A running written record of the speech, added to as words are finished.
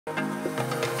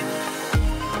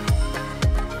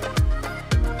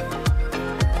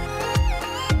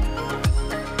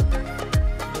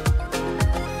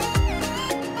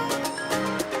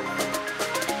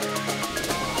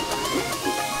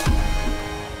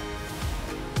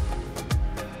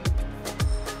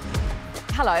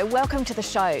Hello, welcome to the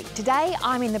show. Today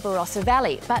I'm in the Barossa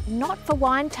Valley, but not for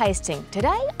wine tasting.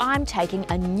 Today I'm taking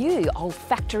a new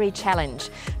olfactory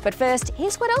challenge. But first,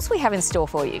 here's what else we have in store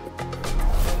for you.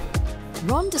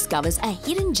 Ron discovers a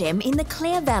hidden gem in the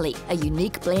Clare Valley, a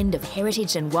unique blend of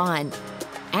heritage and wine.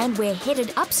 And we're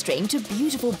headed upstream to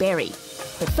beautiful Berry.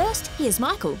 But first, here's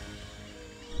Michael.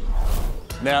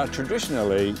 Now,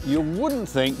 traditionally, you wouldn't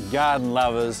think garden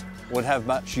lovers would have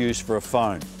much use for a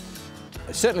phone.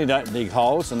 They certainly don't dig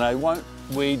holes and they won't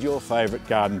weed your favourite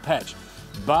garden patch.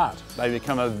 But they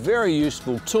become a very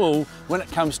useful tool when it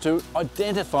comes to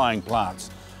identifying plants.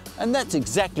 And that's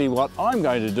exactly what I'm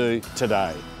going to do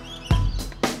today.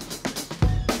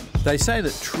 They say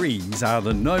that trees are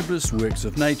the noblest works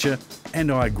of nature,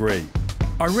 and I agree.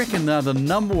 I reckon they're the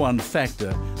 #1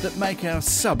 factor that make our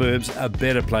suburbs a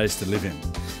better place to live in.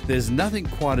 There's nothing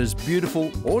quite as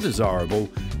beautiful or desirable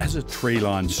as a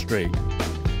tree-lined street.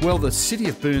 Well, the City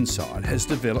of Burnside has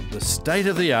developed a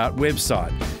state-of-the-art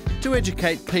website to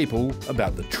educate people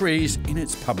about the trees in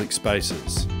its public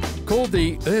spaces. Called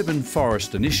the Urban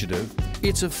Forest Initiative,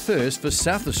 it's a first for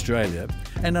South Australia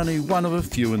and only one of a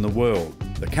few in the world.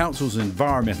 The Council's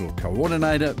Environmental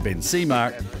Coordinator, Ben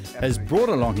Seamark, has brought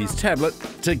along his tablet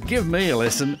to give me a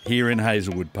lesson here in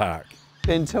Hazelwood Park.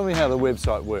 Ben, tell me how the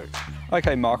website works.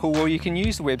 Okay, Michael, well, you can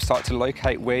use the website to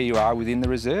locate where you are within the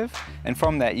reserve, and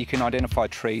from that you can identify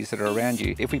trees that are around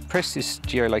you. If we press this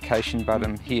geolocation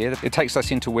button here, it takes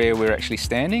us into where we're actually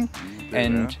standing,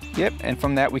 and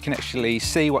from that we can actually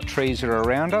see what trees are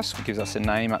around us. It gives us a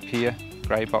name up here,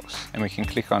 grey box, and we can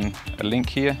click on a link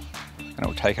here, and it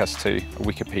will take us to a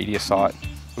Wikipedia site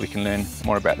where we can learn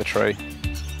more about the tree.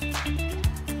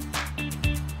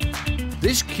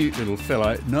 This cute little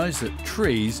fellow knows that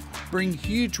trees bring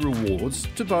huge rewards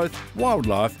to both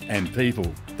wildlife and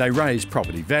people. They raise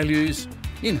property values,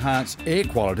 enhance air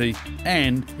quality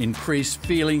and increase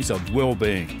feelings of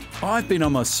well-being. I've been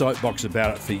on my soapbox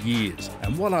about it for years,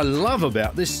 and what I love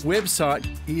about this website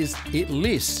is it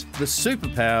lists the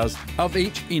superpowers of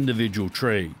each individual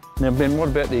tree. Now Ben, what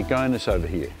about the Agonis over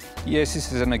here? Yes,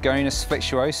 this is an Agonis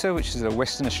flexuosa, which is a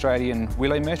Western Australian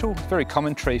willow myrtle. It's a very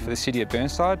common tree for the City of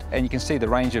Burnside, and you can see the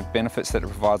range of benefits that it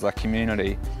provides our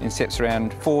community. It incepts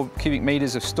around 4 cubic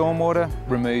metres of stormwater,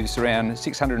 removes around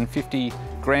 650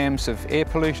 grams of air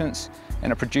pollutants,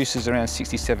 and it produces around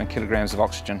 67 kilograms of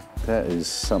oxygen. That is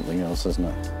something else, isn't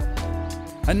it?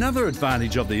 Another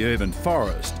advantage of the urban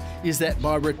forest is that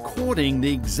by recording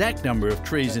the exact number of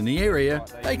trees in the area,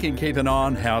 they can keep an eye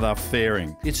on how they're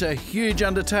faring. It's a huge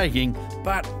undertaking,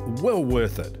 but well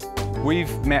worth it.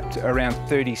 We've mapped around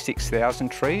 36,000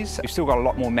 trees. We've still got a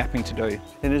lot more mapping to do.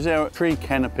 And is our tree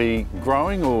canopy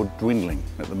growing or dwindling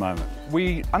at the moment?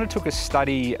 We undertook a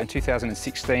study in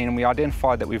 2016 and we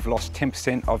identified that we've lost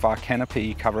 10% of our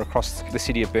canopy cover across the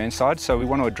City of Burnside, so we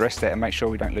want to address that and make sure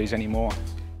we don't lose any more.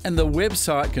 And the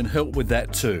website can help with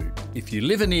that too. If you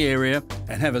live in the area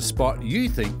and have a spot you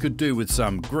think could do with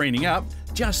some greening up,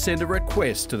 just send a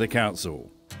request to the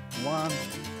council. 1,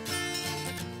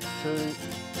 2,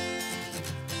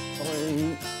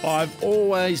 3. I've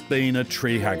always been a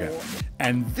tree hugger,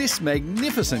 and this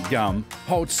magnificent gum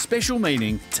holds special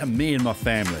meaning to me and my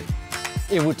family.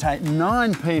 It would take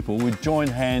 9 people with joined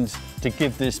hands to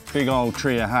give this big old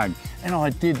tree a hug. And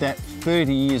I did that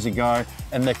 30 years ago,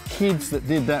 and the kids that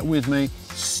did that with me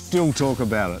still talk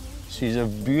about it. She's a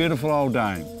beautiful old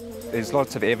dame. There's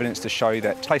lots of evidence to show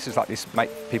that places like this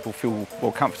make people feel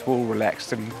more comfortable,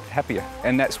 relaxed and happier.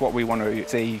 And that's what we want to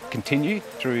see continue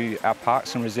through our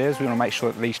parks and reserves. We want to make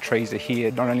sure that these trees are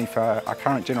here, not only for our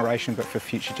current generation, but for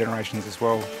future generations as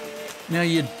well. Now,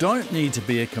 you don't need to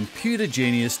be a computer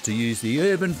genius to use the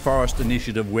Urban Forest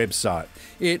Initiative website.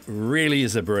 It really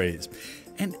is a breeze.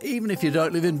 And even if you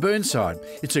don't live in Burnside,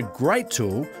 it's a great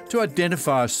tool to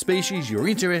identify a species you're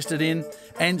interested in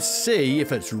and see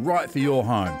if it's right for your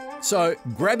home. So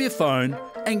grab your phone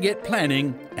and get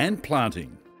planning and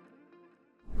planting.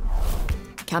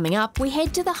 Coming up, we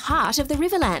head to the heart of the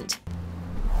Riverland.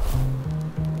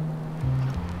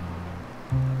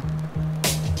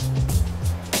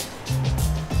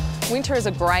 Winter is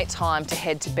a great time to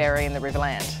head to Berry in the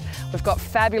Riverland. We've got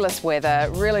fabulous weather,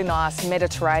 really nice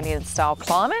Mediterranean style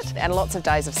climate and lots of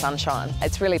days of sunshine.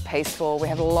 It's really peaceful. We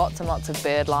have lots and lots of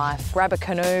bird life. Grab a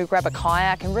canoe, grab a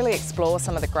kayak and really explore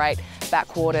some of the great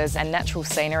backwaters and natural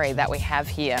scenery that we have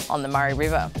here on the Murray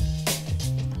River.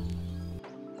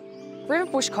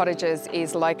 Riverbush Cottages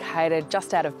is located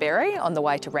just out of Berry on the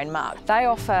way to Renmark. They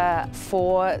offer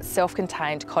 4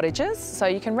 self-contained cottages, so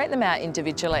you can rent them out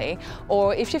individually,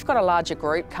 or if you've got a larger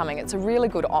group coming, it's a really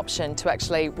good option to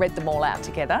actually rent them all out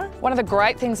together. One of the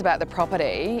great things about the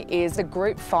property is the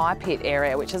group fire pit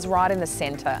area, which is right in the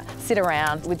centre. Sit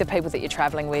around with the people that you're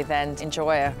travelling with and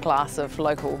enjoy a glass of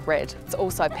local red. It's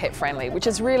also pet friendly, which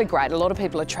is really great. A lot of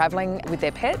people are travelling with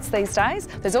their pets these days.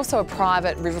 There's also a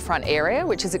private riverfront area,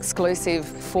 which is exclusive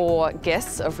for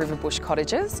guests of Riverbush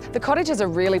Cottages. The cottages are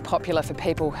really popular for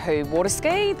people who water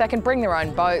ski. They can bring their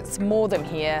own boats, moor them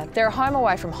here. They're a home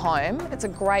away from home. It's a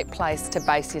great place to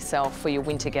base yourself for your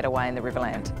winter getaway in the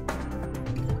Riverland.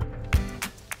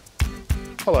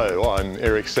 Hello, I'm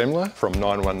Eric Semler from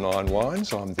 919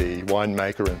 Wines. I'm the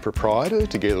winemaker and proprietor,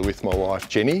 together with my wife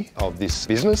Jenny, of this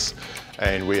business,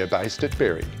 and we are based at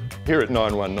Berry. Here at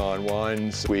 919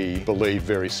 Wines, we believe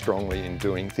very strongly in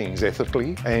doing things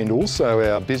ethically, and also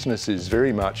our business is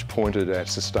very much pointed at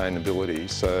sustainability.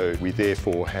 So we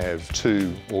therefore have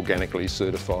 2 organically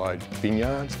certified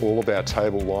vineyards. All of our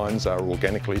table wines are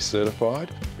organically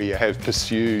certified. We have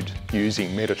pursued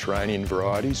using Mediterranean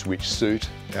varieties which suit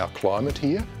our climate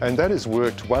here, and that has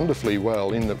worked wonderfully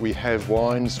well in that we have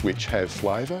wines which have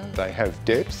flavour, they have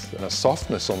depth and a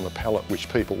softness on the palate which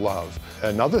people love.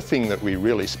 Another thing that we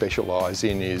really specialise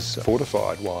in is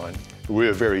fortified wine. We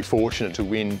were very fortunate to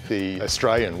win the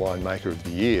Australian Winemaker of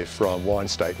the Year from Wine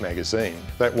State magazine.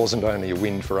 That wasn't only a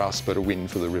win for us, but a win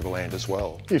for the Riverland as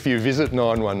well. If you visit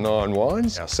 919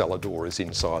 Wines, our cellar door is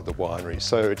inside the winery,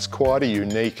 so it's quite a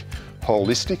unique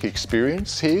holistic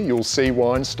experience here. You'll see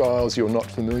wine styles you're not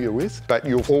familiar with, but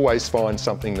you'll always find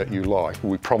something that you like.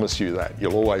 We promise you that.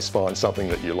 You'll always find something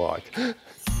that you like.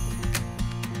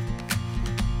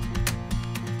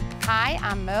 Hi,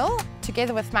 I'm Merle.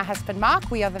 Together with my husband Mark,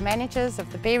 we are the managers of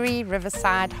the Berry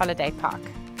Riverside Holiday Park.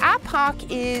 Our park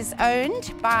is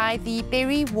owned by the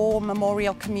Berry War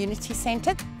Memorial Community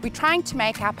Centre. We're trying to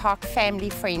make our park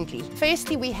family friendly.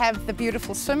 Firstly, we have the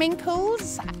beautiful swimming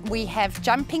pools, we have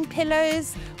jumping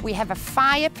pillows, we have a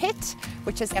fire pit,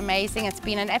 which is amazing. It's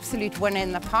been an absolute winner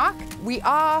in the park. We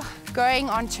are going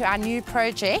on to our new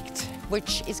project,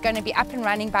 which is going to be up and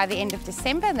running by the end of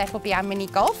December, and that will be our mini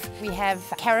golf. We have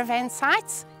caravan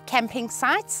sites, camping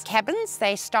sites, cabins.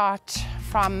 They start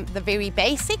from the very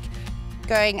basic,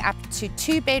 going up to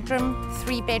 2-bedroom,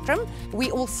 3-bedroom.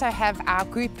 We also have our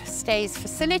group stays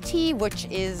facility, which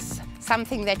is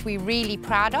something that we're really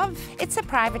proud of. It's a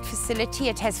private facility.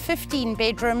 It has 15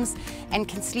 bedrooms and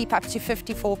can sleep up to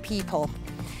 54 people.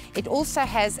 It also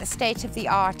has a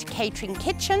state-of-the-art catering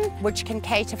kitchen, which can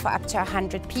cater for up to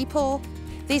 100 people.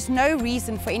 There's no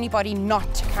reason for anybody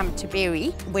not to come to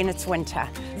Berry when it's winter.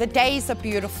 The days are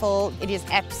beautiful. It is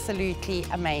absolutely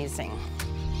amazing.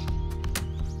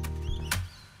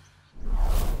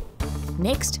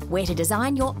 Next, where to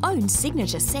design your own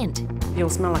signature scent. You'll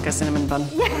smell like a cinnamon bun.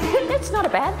 That's not a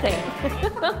bad thing.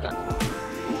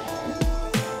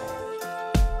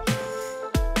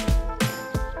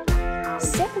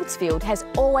 Seppeltsfield has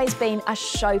always been a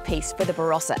showpiece for the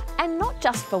Barossa, and not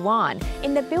just for wine.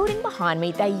 In the building behind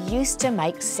me, they used to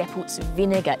make Seppelts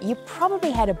vinegar. You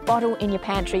probably had a bottle in your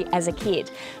pantry as a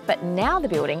kid, but now the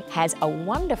building has a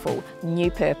wonderful new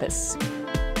purpose.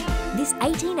 This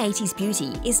 1880s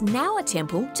beauty is now a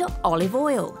temple to olive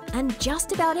oil and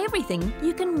just about everything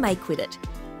you can make with it.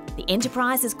 The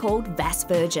enterprise is called Vasse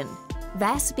Virgin.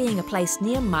 Vasse being a place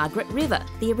near Margaret River,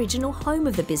 the original home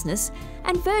of the business,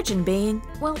 and virgin being,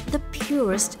 well, the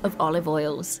purest of olive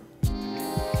oils.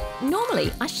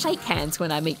 Normally, I shake hands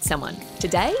when I meet someone.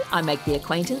 Today, I make the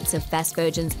acquaintance of Vasse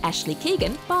Virgin's Ashley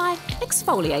Keegan by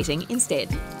exfoliating instead.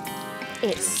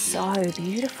 It's so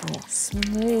beautiful,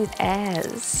 smooth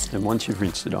as. And once you've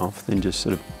rinsed it off, then just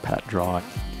sort of pat dry.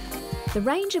 The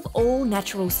range of all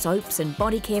natural soaps and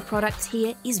body care products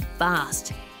here is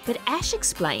vast. But Ash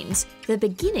explains the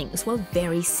beginnings were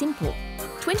very simple.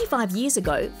 25 years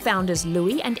ago, founders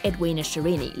Louis and Edwina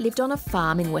Sharini lived on a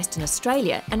farm in Western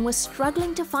Australia and were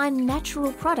struggling to find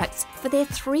natural products for their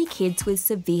 3 kids with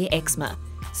severe eczema.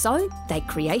 So they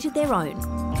created their own.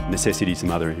 Necessity is the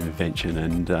mother of invention,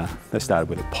 and they started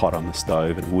with a pot on the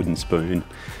stove and a wooden spoon,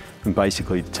 and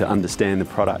basically to understand the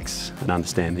products and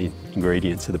understand the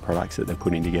ingredients of the products that they're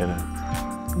putting together.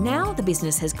 Now the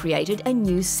business has created a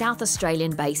new South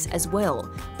Australian base as well,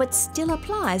 but still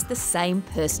applies the same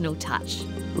personal touch.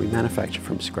 We manufacture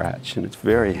from scratch and it's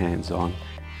very hands-on.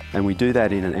 And we do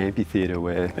that in an amphitheatre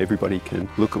where everybody can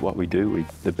look at what we do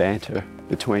with the banter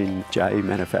between Jay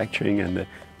manufacturing and the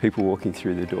people walking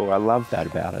through the door. I love that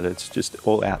about it. It's just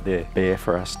all out there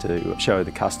for us to show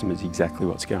the customers exactly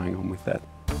what's going on with that.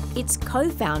 Its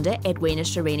co-founder, Edwina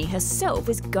Sharini herself,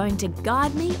 is going to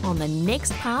guide me on the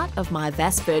next part of my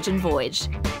Vast Virgin voyage.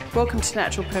 Welcome to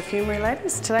Natural Perfumery,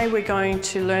 ladies. Today we're going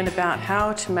to learn about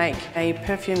how to make a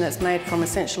perfume that's made from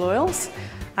essential oils,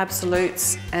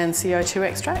 absolutes and CO2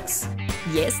 extracts.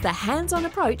 Yes, the hands-on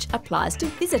approach applies to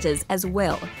visitors as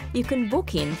well. You can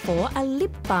book in for a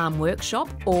lip balm workshop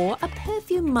or a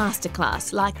perfume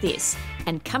masterclass like this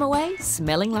and come away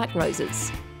smelling like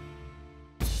roses.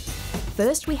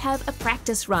 First, we have a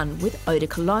practice run with Eau de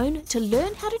Cologne to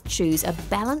learn how to choose a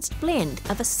balanced blend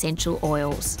of essential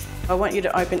oils. I want you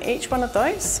to open each one of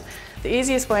those. The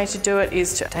easiest way to do it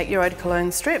is to take your Eau de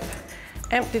Cologne strip,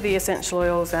 empty the essential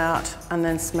oils out and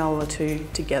then smell the two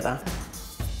together.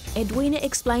 Edwina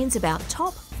explains about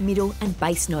top, middle and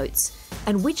base notes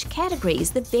and which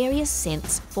categories the various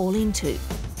scents fall into.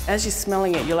 As you're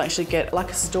smelling it, you'll actually get like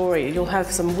a story. You'll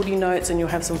have some woody notes and you'll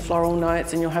have some floral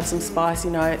notes and you'll have some spicy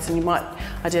notes and you might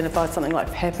identify something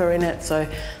like pepper in it. So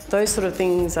those sort of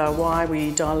things are why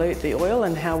we dilute the oil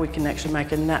and how we can actually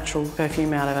make a natural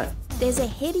perfume out of it. There's a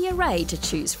heady array to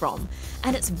choose from,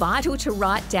 and it's vital to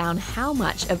write down how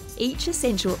much of each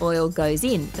essential oil goes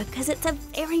in because it's a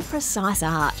very precise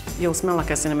art. You'll smell like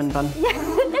a cinnamon bun.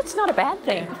 Yeah, that's not a bad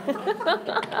thing.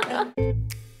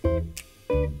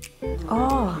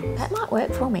 Oh, that might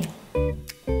work for me.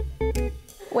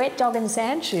 Wet dog and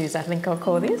sand shoes, I think I'll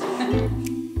call this.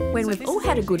 When we've all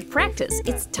had a good practice,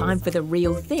 it's time for the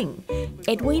real thing.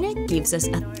 Edwina gives us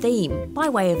a theme by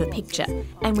way of a picture,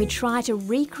 and we try to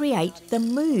recreate the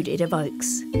mood it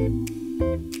evokes.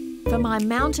 For my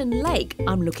mountain lake,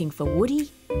 I'm looking for woody,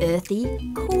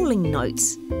 earthy, cooling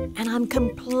notes, and I'm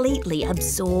completely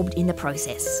absorbed in the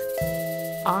process.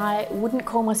 I wouldn't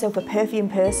call myself a perfume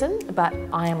person, but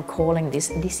I am calling this.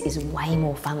 This is way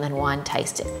more fun than wine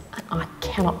tasting. I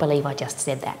cannot believe I just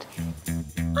said that.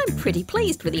 I'm pretty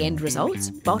pleased with the end results,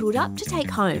 bottled up to take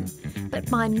home. But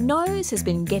my nose has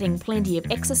been getting plenty of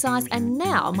exercise and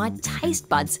now my taste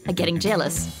buds are getting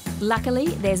jealous. Luckily,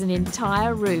 there's an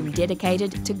entire room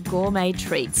dedicated to gourmet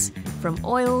treats, from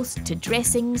oils to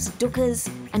dressings, dukkers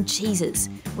and cheeses,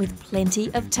 with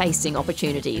plenty of tasting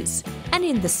opportunities. And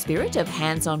in the spirit of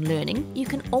hands-on learning, you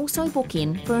can also book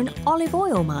in for an olive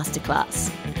oil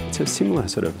masterclass. It's a similar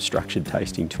sort of structured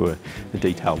tasting to a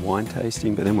detailed wine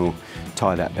tasting, but then we'll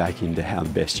tie that back into how to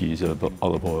best use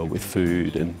olive oil with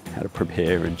food and how to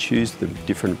prepare and choose the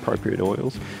different appropriate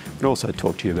oils. But also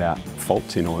talk to you about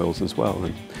faults in oils as well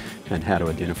and how to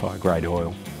identify a great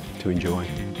oil to enjoy.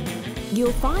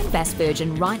 You'll find Vast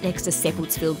Virgin right next to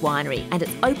Seppeltsfield Winery and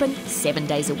it's open 7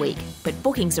 days a week, but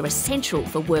bookings are essential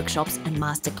for workshops and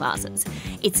masterclasses.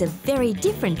 It's a very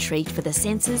different treat for the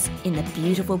senses in the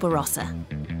beautiful Barossa.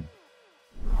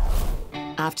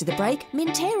 After the break,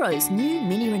 Mintero's new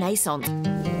mini renaissance.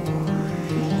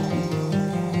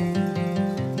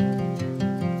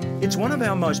 It's one of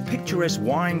our most picturesque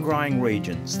wine-growing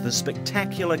regions, the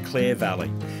spectacular Clare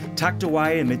Valley. Tucked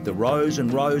away amid the rows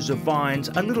and rows of vines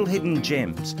are little hidden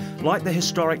gems, like the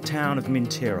historic town of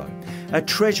Mintero, a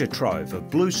treasure trove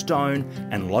of blue stone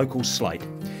and local slate.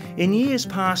 In years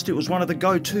past, it was one of the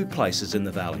go-to places in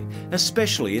the valley,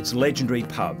 especially its legendary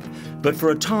pub. But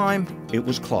for a time, it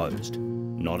was closed.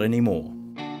 Not anymore.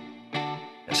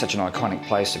 It's such an iconic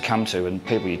place to come to, and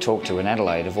people you talk to in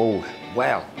Adelaide have all,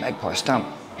 wow, Magpie Stump.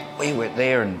 We went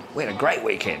there and we had a great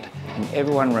weekend. And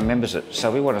everyone remembers it,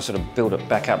 so we want to sort of build it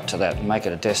back up to that and make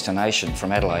it a destination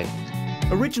from Adelaide.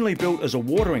 Originally built as a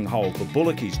watering hole for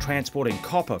bullockys transporting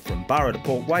copper from Burra to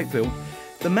Port Wakefield,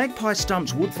 the Magpie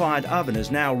Stump's wood-fired oven is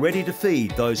now ready to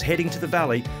feed those heading to the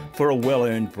valley for a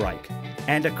well-earned break.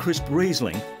 And a crisp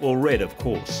Riesling, or red of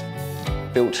course.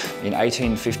 Built in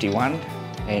 1851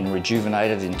 and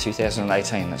rejuvenated in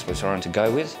 2018, that's what we're trying to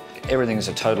go with. Everything is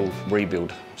a total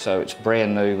rebuild, so it's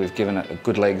brand new. We've given it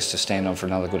good legs to stand on for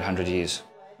another good 100 years.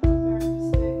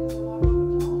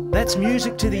 That's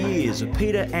music to the ears of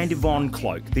Peter and Yvonne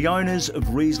Cloak, the owners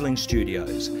of Riesling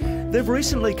Studios. They've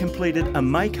recently completed a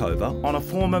makeover on a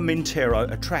former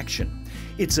Mintero attraction.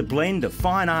 It's a blend of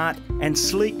fine art and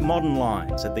sleek modern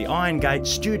lines at the Iron Gate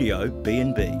Studio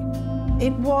B&B.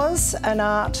 It was an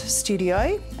art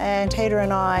studio, and Peter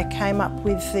and I came up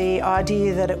with the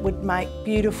idea that it would make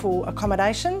beautiful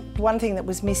accommodation. One thing that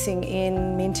was missing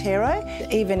in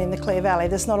Mintero, even in the Clare Valley,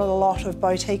 there's not a lot of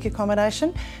boutique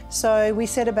accommodation. So we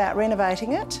set about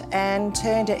renovating it and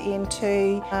turned it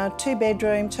into a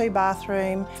 2-bedroom,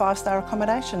 2-bathroom, 5-star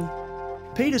accommodation.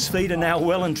 Peter's feet are now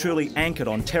well and truly anchored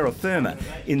on terra firma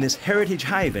in this heritage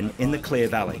haven in the Clare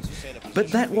Valley. But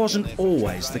that wasn't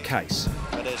always the case.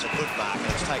 But there's a good mark, and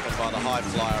it's taken by the high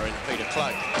flyer in Peter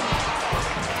Cloak.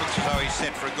 so he's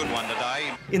set for a good one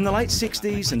today. In the late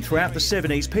 60s and throughout the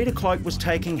 70s, Peter Cloke was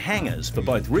taking hangers for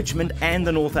both Richmond and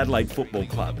the North Adelaide Football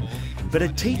Club. But a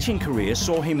teaching career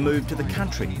saw him move to the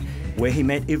country, where he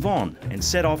met Yvonne and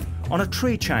set off on a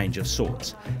tree change of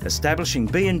sorts, establishing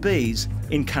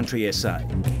B&Bs in country SA.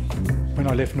 When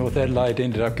I left North Adelaide,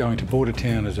 ended up going to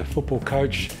Bordertown as a football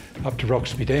coach up to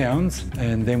Roxby Downs,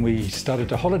 and then we started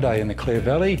to holiday in the Clare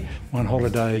Valley. One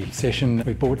holiday session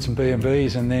we bought some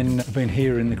B&Bs, and then I've been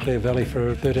here in the Clare Valley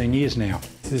for 13 years now.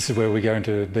 This is where we're going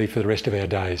to be for the rest of our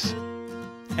days.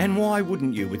 And why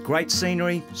wouldn't you, with great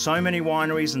scenery, so many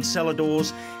wineries and cellar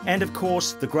doors, and of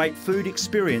course the great food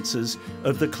experiences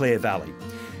of the Clare Valley.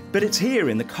 But it's here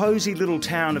in the cosy little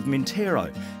town of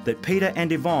Mintero that Peter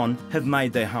and Yvonne have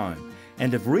made their home,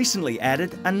 and have recently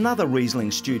added another Riesling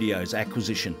Studios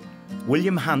acquisition,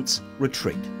 William Hunt's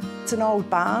Retreat. It's an old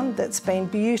barn that's been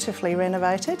beautifully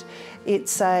renovated.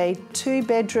 It's a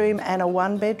 2-bedroom and a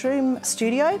 1-bedroom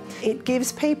studio. It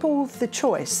gives people the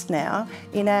choice now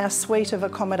in our suite of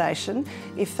accommodation.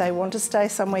 If they want to stay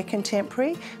somewhere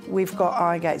contemporary, we've got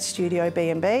Iregate Studio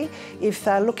B&B. If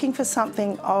they're looking for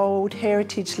something old,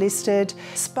 heritage listed,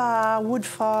 spa, wood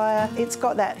fire, it's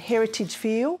got that heritage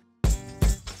feel.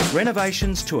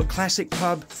 Renovations to a classic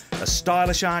pub, a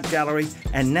stylish art gallery,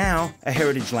 and now a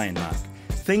heritage landmark.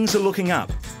 Things are looking up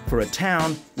for a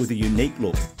town with a unique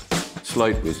look.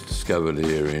 Slate was discovered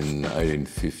here in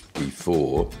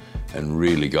 1854 and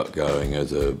really got going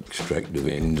as an extractive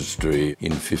industry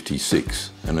in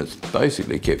 56, and it's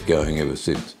basically kept going ever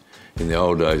since. In the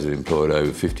old days it employed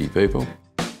over 50 people.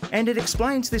 And it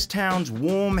explains this town's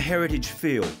warm heritage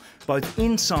feel, both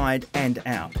inside and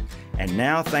out. And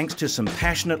now, thanks to some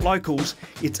passionate locals,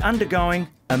 it's undergoing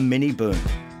a mini boom.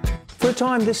 For a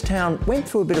time, this town went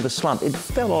through a bit of a slump. It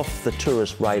fell off the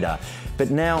tourist radar. But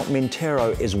now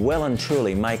Mintero is well and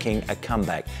truly making a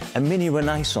comeback. A mini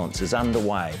renaissance is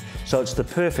underway. So it's the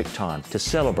perfect time to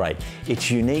celebrate its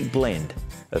unique blend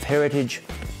of heritage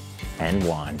and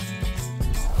wine.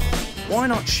 Why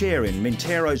not share in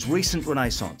Mintero's recent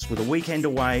renaissance with a weekend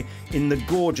away in the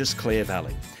gorgeous Clare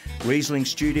Valley? Riesling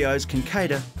Studios can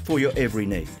cater for your every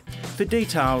need. For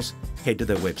details, head to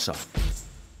their website.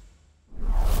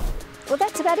 Well,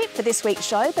 that's about it for this week's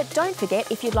show, but don't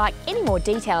forget, if you'd like any more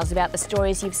details about the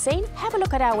stories you've seen, have a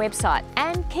look at our website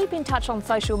and keep in touch on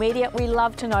social media. We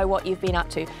love to know what you've been up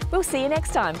to. We'll see you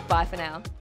next time. Bye for now.